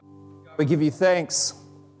We give you thanks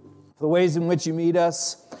for the ways in which you meet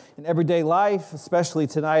us in everyday life, especially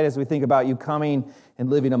tonight as we think about you coming and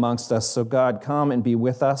living amongst us. So God, come and be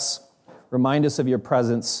with us. Remind us of your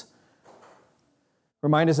presence.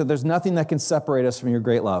 Remind us that there's nothing that can separate us from your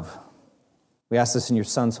great love. We ask this in your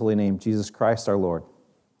Son's holy name, Jesus Christ our Lord.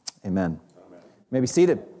 Amen. You may be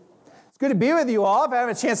seated. It's good to be with you all. If I have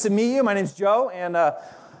a chance to meet you, my name's Joe, and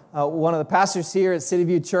one of the pastors here at City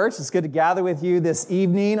View Church. It's good to gather with you this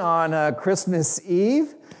evening on Christmas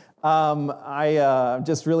Eve. I'm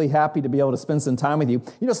just really happy to be able to spend some time with you.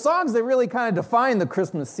 You know, songs, they really kind of define the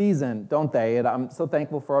Christmas season, don't they? And I'm so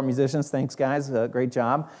thankful for our musicians. Thanks, guys. Great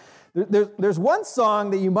job. There's one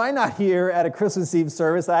song that you might not hear at a Christmas Eve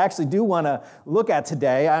service I actually do want to look at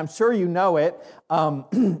today. I'm sure you know it.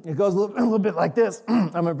 It goes a little bit like this.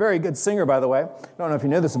 I'm a very good singer, by the way. I don't know if you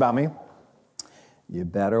know this about me. You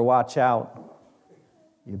better watch out.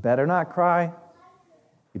 You better not cry.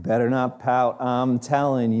 You better not pout. I'm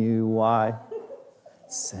telling you why.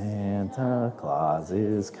 Santa Claus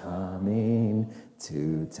is coming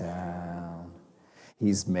to town.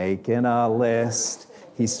 He's making a list.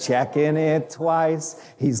 He's checking it twice.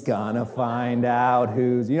 He's gonna find out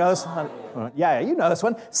who's... You know this one? Yeah, you know this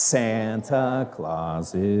one. Santa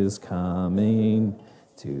Claus is coming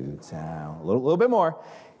to town. A little bit more.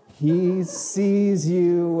 He sees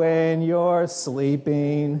you when you're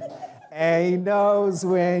sleeping, and he knows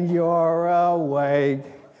when you're awake.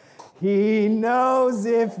 He knows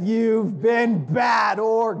if you've been bad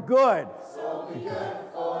or good. So be good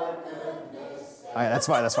for goodness sake. All right, that's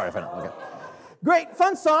fine. Okay. Great,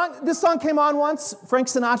 fun song. This song came on once, Frank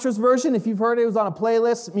Sinatra's version. If you've heard it, it was on a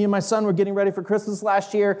playlist. Me and my son were getting ready for Christmas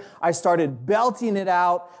last year. I started belting it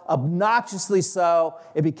out, obnoxiously so.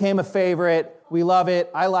 It became a favorite. We love it.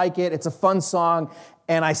 I like it. It's a fun song.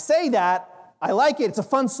 And I say that, I like it. It's a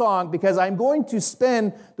fun song because I'm going to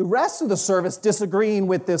spend the rest of the service disagreeing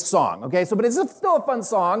with this song. Okay, but it's still a fun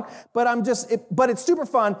song, but but it's super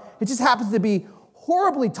fun. It just happens to be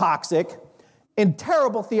horribly toxic and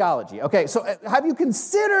terrible theology. Okay, so have you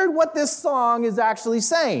considered what this song is actually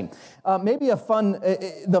saying? Maybe the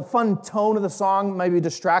fun tone of the song maybe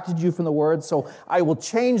distracted you from the words, so I will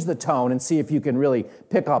change the tone and see if you can really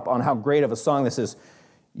pick up on how great of a song this is.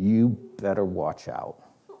 You better watch out,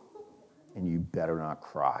 and you better not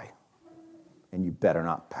cry, and you better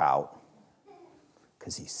not pout,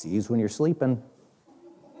 because he sees when you're sleeping,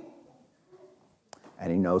 and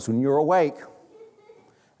he knows when you're awake.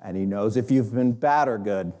 And he knows if you've been bad or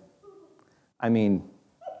good. I mean,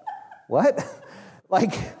 what?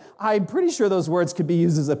 I'm pretty sure those words could be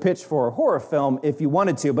used as a pitch for a horror film if you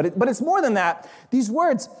wanted to, but it's more than that. These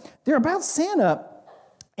words, they're about Santa,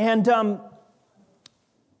 and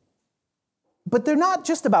but they're not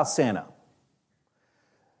just about Santa.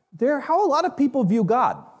 They're how a lot of people view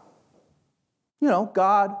God. You know,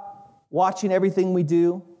 God watching everything we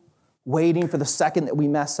do, waiting for the second that we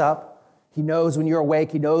mess up. He knows when you're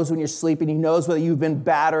awake. He knows when you're sleeping. He knows whether you've been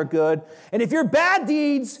bad or good. And if your bad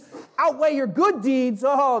deeds outweigh your good deeds,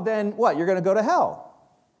 then what? You're going to go to hell.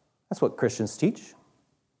 That's what Christians teach.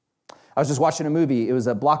 I was just watching a movie. It was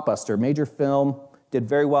a blockbuster, major film, did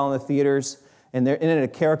very well in the theaters. And in it, a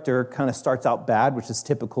character kind of starts out bad, which is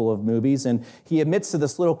typical of movies. And he admits to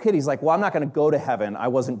this little kid, he's like, well, I'm not going to go to heaven. I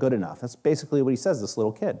wasn't good enough. That's basically what he says, this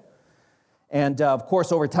little kid. And of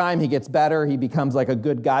course, over time, he gets better. He becomes like a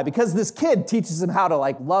good guy because this kid teaches him how to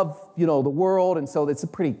love, the world. And so it's a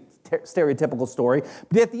pretty stereotypical story.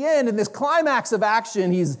 But at the end, in this climax of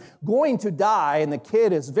action, he's going to die. And the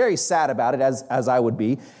kid is very sad about it, as I would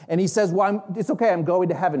be. And he says, well, it's okay. I'm going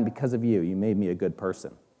to heaven because of you. You made me a good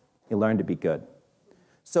person. You learned to be good.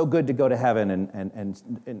 So good to go to heaven.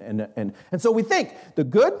 And so we think the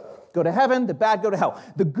good go to heaven, the bad go to hell.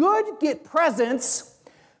 The good get presents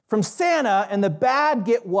from Santa, and the bad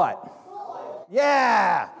get what?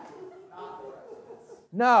 Yeah.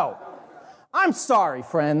 No. I'm sorry,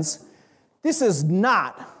 friends. This is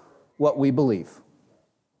not what we believe.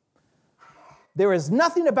 There is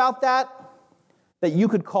nothing about that you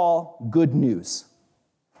could call good news.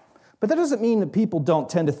 But that doesn't mean that people don't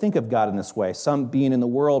tend to think of God in this way. Some being in the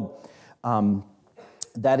world,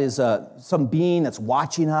 that is some being that's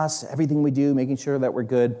watching us, everything we do, making sure that we're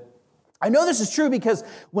good. I know this is true because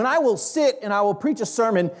when I will sit and I will preach a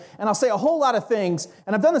sermon and I'll say a whole lot of things,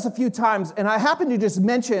 and I've done this a few times, and I happen to just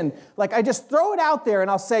mention, I just throw it out there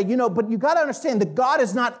and I'll say, but you got to understand that God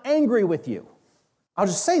is not angry with you. I'll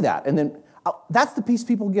just say that. And then that's the piece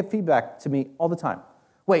people give feedback to me all the time.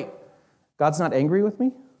 Wait, God's not angry with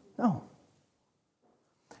me? No.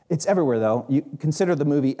 It's everywhere, though. You consider the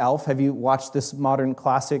movie Elf. Have you watched this modern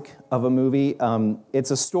classic of a movie?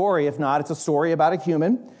 It's a story, if not, it's a story about a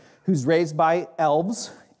human who's raised by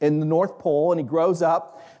elves in the North Pole, and he grows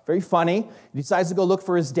up, very funny. He decides to go look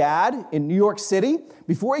for his dad in New York City.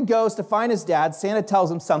 Before he goes to find his dad, Santa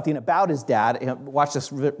tells him something about his dad. And watch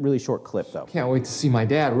this really short clip, though. Can't wait to see my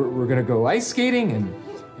dad. We're going to go ice skating and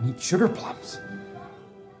eat sugar plums.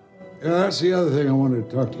 Yeah, that's the other thing I wanted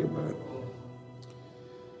to talk to you about.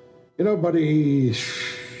 You know, buddy,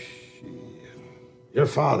 your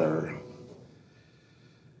father,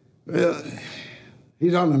 well,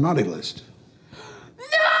 he's on the naughty list.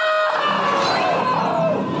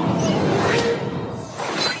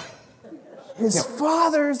 His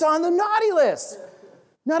father's on the naughty list.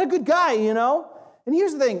 Not a good guy, you know? And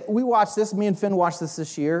here's the thing. We watched this. Me and Finn watched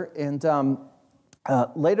this year. And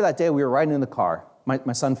later that day, we were riding in the car.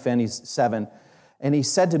 My son Finn, he's 7. And he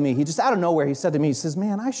said to me, he just out of nowhere, he said to me, he says,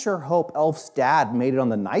 man, I sure hope Elf's dad made it on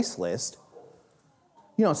the nice list.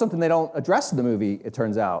 You know, something they don't address in the movie, it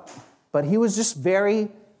turns out. But he was just very,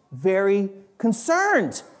 very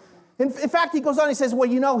concerned. In fact, he goes on, he says, well,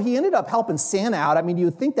 you know, he ended up helping Santa out. I mean, you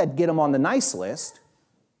would think that'd get him on the nice list.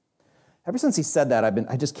 Ever since he said that,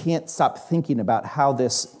 I just can't stop thinking about how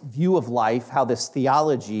this view of life, how this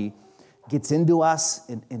theology gets into us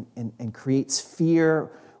and creates fear.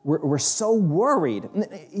 We're so worried.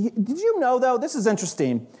 Did you know, though, this is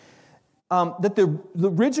interesting, that the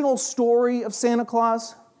original story of Santa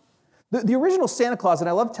Claus, the original Santa Claus, and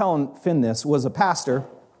I love telling Finn this, was a pastor,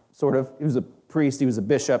 sort of. He was a priest, he was a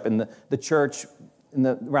bishop in the church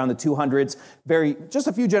around the 200s, just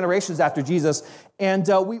a few generations after Jesus. And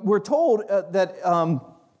we're told that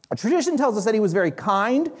a tradition tells us that he was very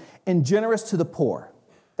kind and generous to the poor.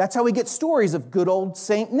 That's how we get stories of good old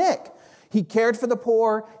Saint Nick. He cared for the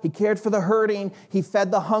poor, he cared for the hurting, he fed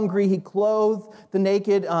the hungry, he clothed the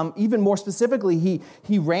naked. Even more specifically,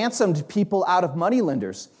 he ransomed people out of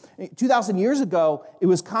moneylenders. 2,000 years ago, it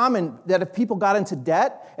was common that if people got into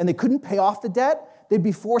debt and they couldn't pay off the debt, they'd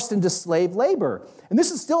be forced into slave labor. And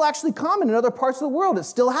this is still actually common in other parts of the world. It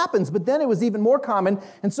still happens, but then it was even more common.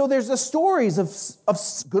 And so there's the stories of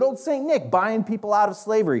good old St. Nick buying people out of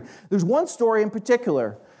slavery. There's one story in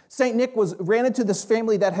particular. St. Nick ran into this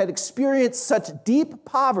family that had experienced such deep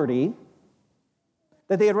poverty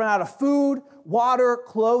that they had run out of food, water,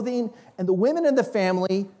 clothing, and the women in the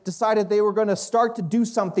family decided they were going to start to do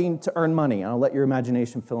something to earn money. And I'll let your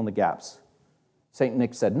imagination fill in the gaps. St.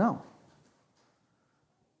 Nick said no.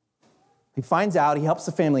 He finds out, he helps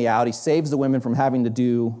the family out, he saves the women from having to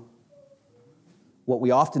do what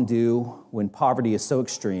we often do when poverty is so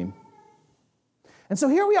extreme. And so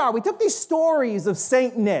here we are. We took these stories of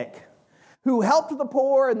St. Nick, who helped the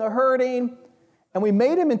poor and the hurting, and we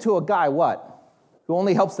made him into a guy, what? Who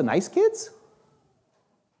only helps the nice kids?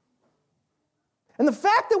 And the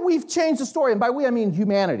fact that we've changed the story, and by we I mean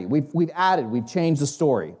humanity, we've changed the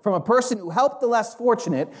story from a person who helped the less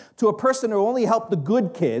fortunate to a person who only helped the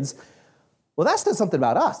good kids, well, that says something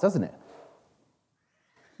about us, doesn't it?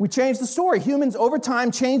 We changed the story. Humans over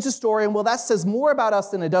time change the story, and well, that says more about us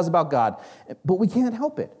than it does about God. But we can't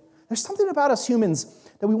help it. There's something about us humans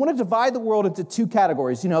that we want to divide the world into two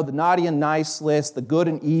categories. You know, the naughty and nice list, the good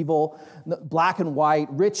and evil, the black and white,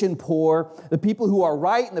 rich and poor, the people who are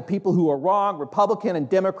right and the people who are wrong, Republican and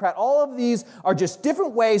Democrat. All of these are just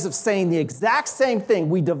different ways of saying the exact same thing.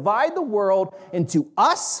 We divide the world into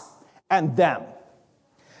us and them.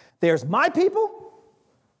 There's my people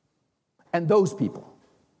and those people.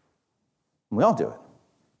 And we all do it.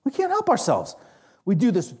 We can't help ourselves. We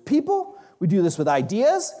do this with people. We do this with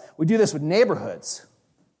ideas. We do this with neighborhoods.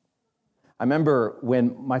 I remember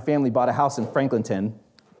when my family bought a house in Franklinton,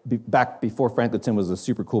 back before Franklinton was a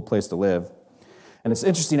super cool place to live. And it's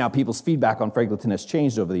interesting how people's feedback on Franklinton has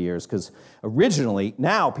changed over the years, because originally,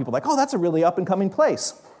 now people are like, oh, that's a really up-and-coming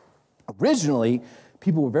place. Originally,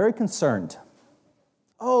 people were very concerned.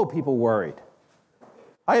 Oh, people worried.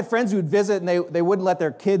 I had friends who would visit and they wouldn't let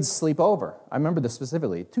their kids sleep over. I remember this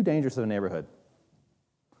specifically. Too dangerous of a neighborhood.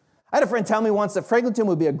 I had a friend tell me once that Franklinton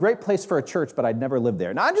would be a great place for a church, but I'd never lived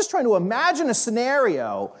there. Now, I'm just trying to imagine a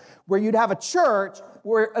scenario where you'd have a church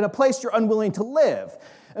in a place you're unwilling to live.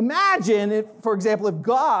 Imagine, if, for example, if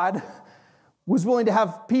God was willing to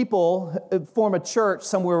have people form a church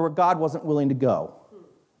somewhere where God wasn't willing to go.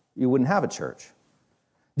 You wouldn't have a church.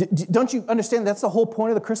 Don't you understand that's the whole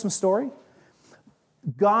point of the Christmas story?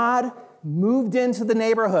 God moved into the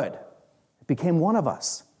neighborhood, became one of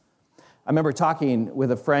us. I remember talking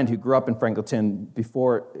with a friend who grew up in Franklinton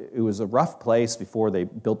before it was a rough place, before they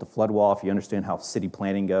built the flood wall, if you understand how city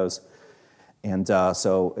planning goes. And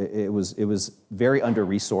so it was very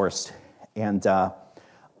under-resourced. And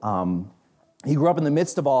he grew up in the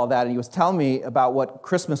midst of all of that, and he was telling me about what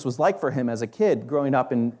Christmas was like for him as a kid, growing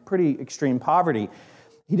up in pretty extreme poverty.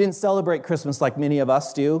 He didn't celebrate Christmas like many of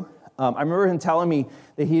us do. I remember him telling me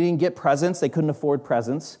that he didn't get presents. They couldn't afford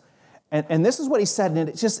presents. And this is what he said, and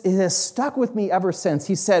it has stuck with me ever since.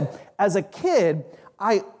 He said, as a kid,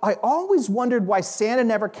 I always wondered why Santa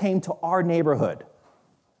never came to our neighborhood.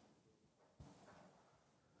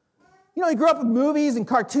 You know, he grew up with movies and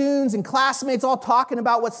cartoons and classmates all talking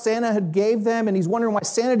about what Santa had gave them, and he's wondering why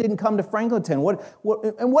Santa didn't come to Franklinton.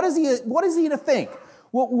 What is he to think?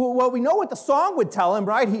 Well, we know what the song would tell him,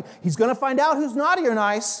 right? He's going to find out who's naughty or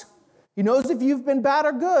nice. He knows if you've been bad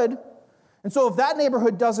or good. And so if that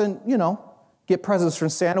neighborhood doesn't, get presents from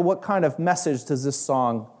Santa, what kind of message does this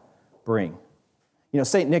song bring? You know,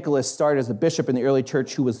 St. Nicholas started as a bishop in the early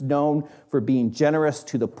church who was known for being generous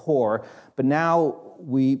to the poor, but now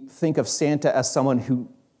we think of Santa as someone who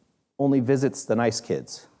only visits the nice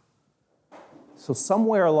kids. So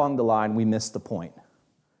somewhere along the line, we missed the point.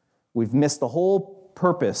 We've missed the whole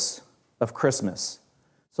purpose of Christmas.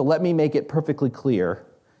 So let me make it perfectly clear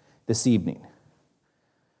this evening.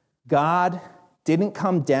 God didn't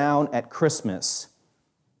come down at Christmas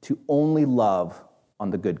to only love on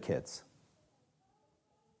the good kids.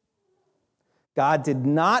 God did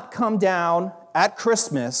not come down at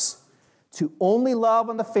Christmas to only love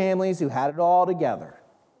on the families who had it all together.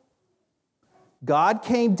 God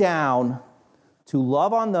came down to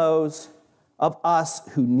love on those of us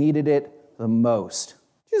who needed it the most.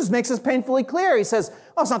 Jesus makes this painfully clear. He says,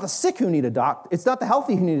 it's not the sick who need a doctor. It's not the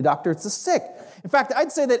healthy who need a doctor. It's the sick. In fact,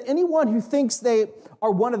 I'd say that anyone who thinks they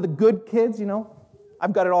are one of the good kids,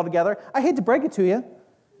 I've got it all together, I hate to break it to you,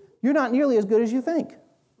 you're not nearly as good as you think.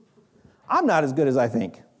 I'm not as good as I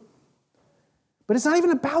think. But it's not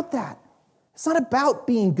even about that. It's not about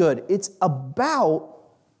being good. It's about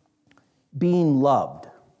being loved.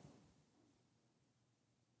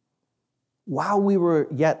 While we were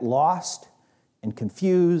yet lost and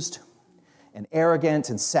confused and arrogant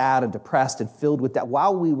and sad and depressed and filled with doubt,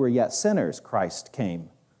 while we were yet sinners, Christ came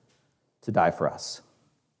to die for us.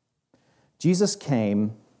 Jesus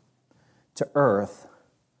came to earth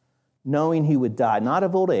knowing he would die, not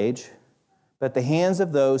of old age, but at the hands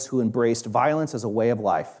of those who embraced violence as a way of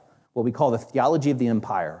life, what we call the theology of the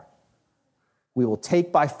empire. We will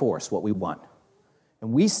take by force what we want.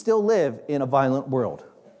 And we still live in a violent world.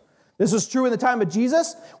 This was true in the time of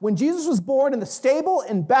Jesus. When Jesus was born in the stable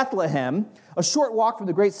in Bethlehem, a short walk from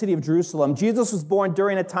the great city of Jerusalem, Jesus was born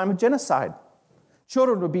during a time of genocide.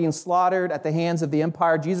 Children were being slaughtered at the hands of the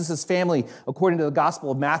empire. Jesus' family, according to the Gospel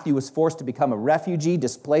of Matthew, was forced to become a refugee,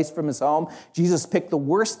 displaced from his home. Jesus picked the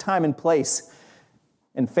worst time and place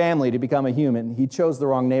and family to become a human. He chose the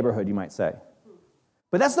wrong neighborhood, you might say.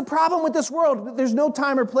 But that's the problem with this world. There's no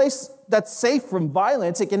time or place that's safe from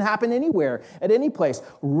violence. It can happen anywhere, at any place.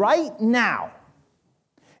 Right now,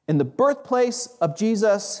 in the birthplace of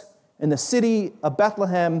Jesus, in the city of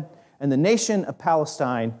Bethlehem, in the nation of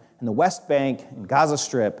Palestine, in the West Bank, in Gaza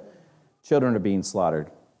Strip, children are being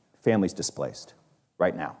slaughtered, families displaced,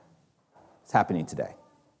 right now. It's happening today.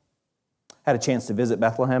 Had a chance to visit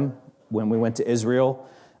Bethlehem when we went to Israel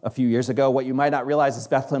a few years ago. What you might not realize is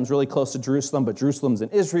Bethlehem's really close to Jerusalem, but Jerusalem's in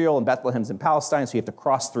Israel and Bethlehem's in Palestine, so you have to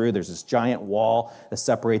cross through. There's this giant wall that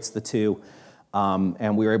separates the two.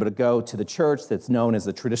 And we were able to go to the church that's known as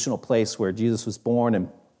the traditional place where Jesus was born. And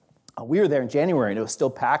we were there in January, and it was still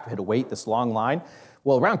packed. We had to wait this long line.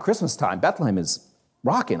 Well, around Christmas time, Bethlehem is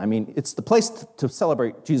rocking. I mean, it's the place to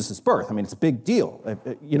celebrate Jesus' birth. I mean, it's a big deal.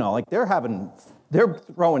 They're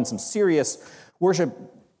throwing some serious worship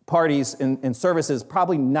parties and services,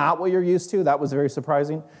 probably not what you're used to. That was very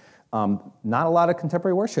surprising. Not a lot of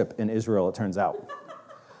contemporary worship in Israel, it turns out.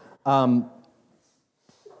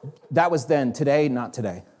 That was then. Today, not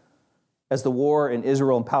today. As the war in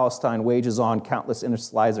Israel and Palestine wages on, countless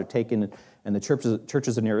innocent lives are taken, and the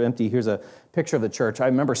churches are near empty. Here's a picture of the church. I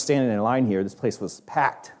remember standing in line here. This place was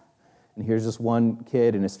packed. And here's just one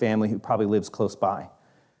kid and his family who probably lives close by.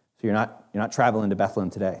 So you're not traveling to Bethlehem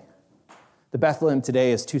today. The Bethlehem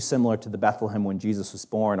today is too similar to the Bethlehem when Jesus was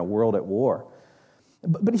born, a world at war.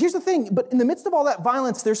 But here's the thing. But in the midst of all that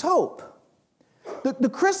violence, there's hope. The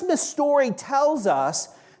Christmas story tells us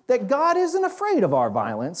that God isn't afraid of our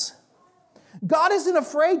violence. God isn't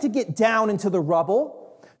afraid to get down into the rubble,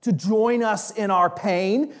 to join us in our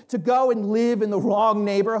pain, to go and live in the wrong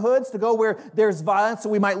neighborhoods, to go where there's violence so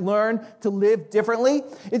we might learn to live differently.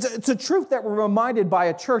 It's a truth that we're reminded by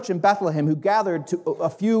a church in Bethlehem who gathered a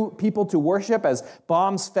few people to worship as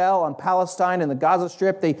bombs fell on Palestine and the Gaza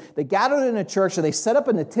Strip. They gathered in a church and they set up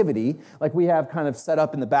a nativity, like we have kind of set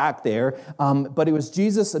up in the back there, but it was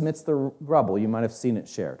Jesus amidst the rubble. You might have seen it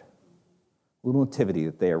shared. A little nativity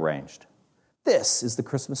that they arranged. This is the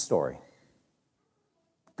Christmas story.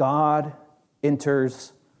 God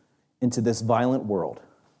enters into this violent world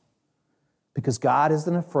because God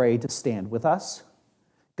isn't afraid to stand with us.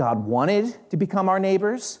 God wanted to become our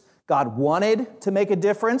neighbors. God wanted to make a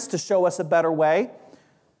difference, to show us a better way.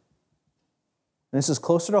 And this is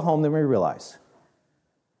closer to home than we realize.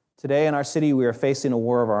 Today in our city, we are facing a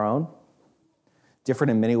war of our own,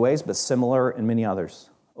 different in many ways, but similar in many others.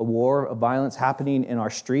 A war of violence happening in our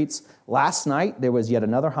streets. Last night, there was yet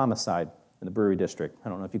another homicide in the Brewery District. I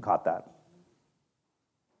don't know if you caught that.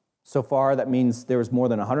 So far, that means there was more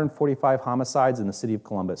than 145 homicides in the city of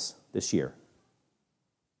Columbus this year.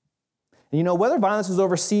 And you know, whether violence is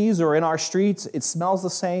overseas or in our streets, it smells the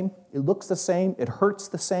same, it looks the same, it hurts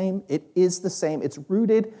the same, it is the same. It's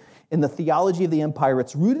rooted in the theology of the empire.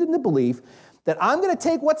 It's rooted in the belief that I'm going to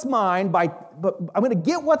take what's mine I'm going to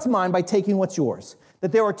get what's mine by taking what's yours.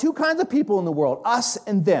 That there are two kinds of people in the world, us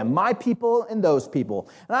and them, my people and those people.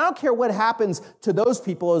 And I don't care what happens to those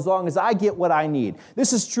people as long as I get what I need.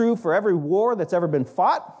 This is true for every war that's ever been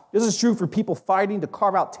fought. This is true for people fighting to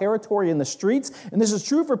carve out territory in the streets. And this is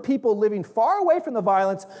true for people living far away from the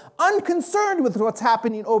violence, unconcerned with what's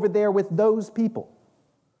happening over there with those people.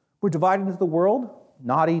 We're divided into the world,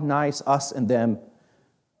 naughty, nice, us and them,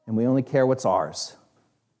 and we only care what's ours.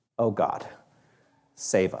 Oh God,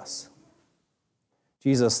 save us.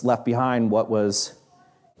 Jesus left behind what was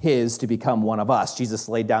his to become one of us. Jesus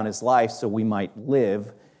laid down his life so we might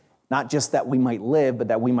live, not just that we might live, but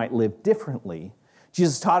that we might live differently.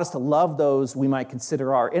 Jesus taught us to love those we might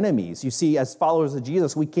consider our enemies. You see, as followers of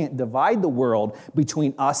Jesus, we can't divide the world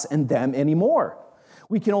between us and them anymore.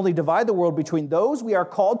 We can only divide the world between those we are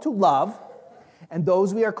called to love and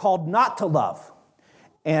those we are called not to love.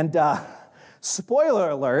 And spoiler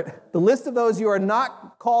alert, the list of those you are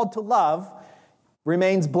not called to love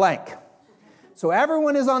remains blank. So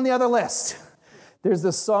everyone is on the other list. There's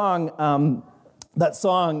this song,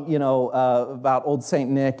 about old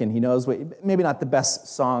Saint Nick, and he knows what, maybe not the best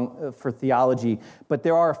song for theology, but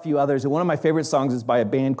there are a few others. And one of my favorite songs is by a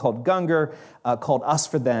band called Gungor, called Us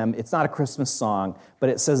for Them. It's not a Christmas song, but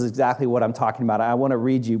it says exactly what I'm talking about. I want to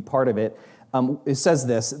read you part of it. It says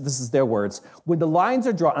this is their words. When the lines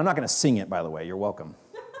are drawn, I'm not going to sing it, by the way, you're welcome.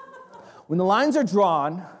 When the lines are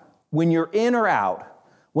drawn, when you're in or out,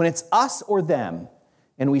 when it's us or them,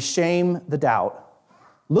 and we shame the doubt,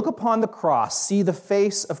 look upon the cross, see the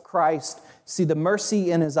face of Christ, see the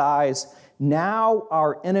mercy in his eyes. Now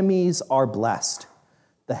our enemies are blessed.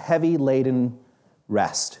 The heavy laden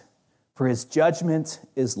rest. For his judgment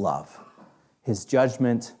is love. His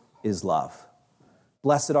judgment is love.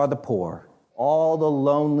 Blessed are the poor, all the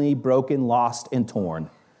lonely, broken, lost, and torn.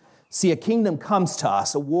 See, a kingdom comes to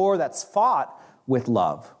us, a war that's fought with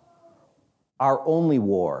love. Our only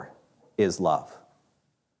war is love.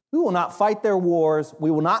 We will not fight their wars.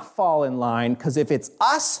 We will not fall in line, because if it's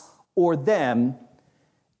us or them,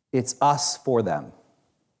 it's us for them.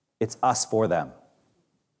 It's us for them.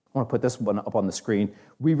 I want to put this one up on the screen.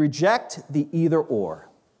 We reject the either or.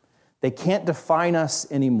 They can't define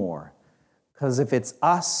us anymore, because if it's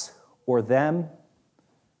us or them,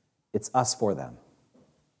 it's us for them.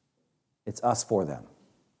 It's us for them.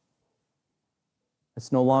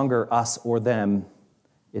 It's no longer us or them,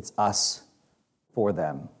 it's us for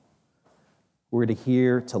them. We're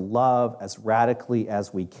here to love as radically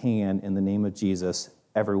as we can in the name of Jesus,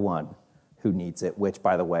 everyone who needs it, which,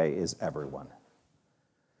 by the way, is everyone.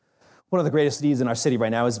 One of the greatest needs in our city right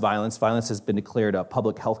now is violence. Violence has been declared a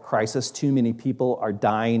public health crisis. Too many people are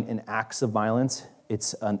dying in acts of violence.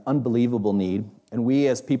 It's an unbelievable need. And we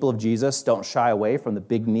as people of Jesus don't shy away from the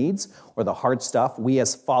big needs or the hard stuff. We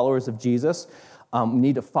as followers of Jesus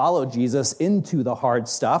need to follow Jesus into the hard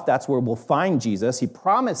stuff. That's where we'll find Jesus. He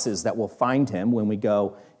promises that we'll find him when we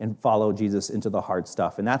go and follow Jesus into the hard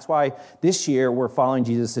stuff. And that's why this year we're following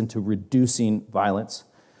Jesus into reducing violence.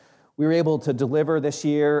 We were able to deliver this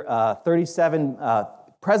year 37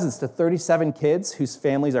 presents to 37 kids whose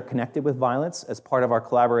families are connected with violence as part of our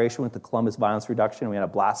collaboration with the Columbus Violence Reduction. We had a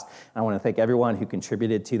blast, and I want to thank everyone who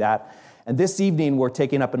contributed to that. And this evening, we're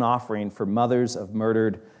taking up an offering for mothers of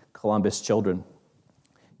murdered Columbus children.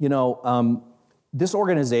 You know, this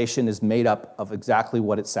organization is made up of exactly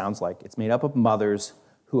what it sounds like. It's made up of mothers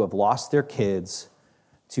who have lost their kids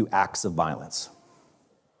to acts of violence.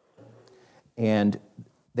 And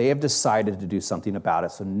they have decided to do something about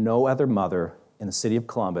it, so no other mother in the city of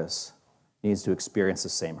Columbus needs to experience the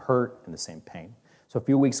same hurt and the same pain. So a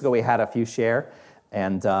few weeks ago, we had a few share,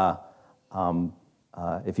 and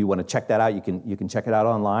if you want to check that out, you can check it out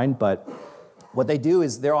online. But what they do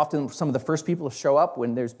is they're often some of the first people to show up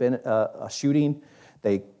when there's been a shooting.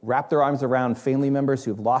 They wrap their arms around family members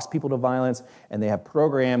who have lost people to violence, and they have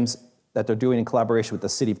programs that they're doing in collaboration with the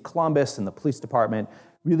city of Columbus and the police department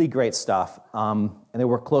Really great stuff. And they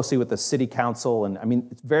work closely with the city council. And I mean,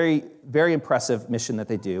 it's very, very impressive mission that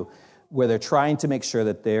they do, where they're trying to make sure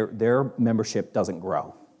that their membership doesn't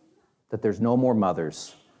grow, that there's no more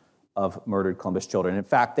mothers of murdered Columbus children. In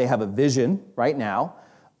fact, they have a vision right now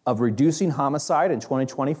of reducing homicide in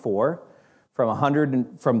 2024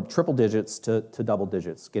 from triple digits to double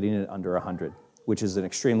digits, getting it under 100, which is an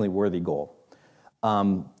extremely worthy goal.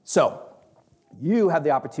 So you have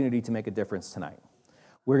the opportunity to make a difference tonight.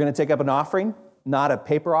 We're going to take up an offering, not a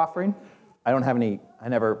paper offering. I don't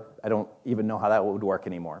even know how that would work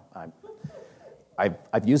anymore.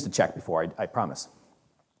 I've used a check before, I promise.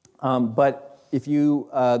 But if you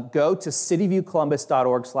go to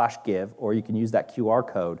cityviewcolumbus.org/give, or you can use that QR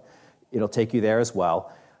code, it'll take you there as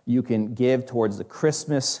well. You can give towards the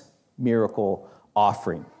Christmas Miracle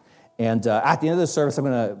Offering. And at the end of the service, I'm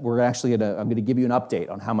going to give you an update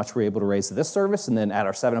on how much we're able to raise to this service, and then at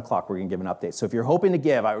our 7 o'clock, we're going to give an update. So if you're hoping to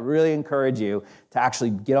give, I really encourage you to actually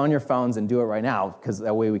get on your phones and do it right now, because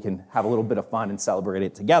that way we can have a little bit of fun and celebrate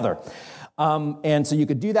it together. And so you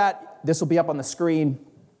could do that. This will be up on the screen.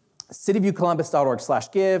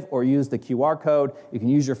 cityviewcolumbus.org/give, or use the QR code. You can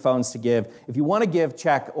use your phones to give. If you want to give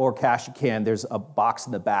check or cash, you can. There's a box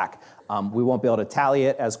in the back. We won't be able to tally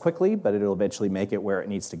it as quickly, but it'll eventually make it where it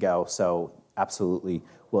needs to go. So absolutely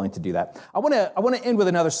willing to do that. I want to end with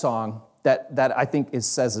another song that I think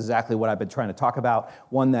says exactly what I've been trying to talk about,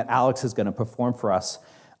 one that Alex is going to perform for us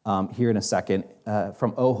here in a second,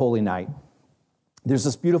 from O Holy Night. There's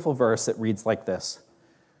this beautiful verse that reads like this: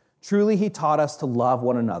 "Truly he taught us to love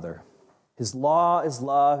one another. His law is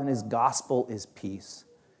love and his gospel is peace.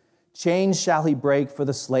 Chains shall he break, for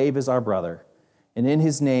the slave is our brother, and in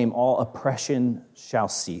his name all oppression shall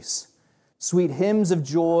cease. Sweet hymns of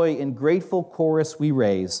joy in grateful chorus we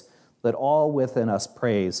raise. Let all within us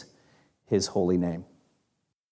praise his holy name."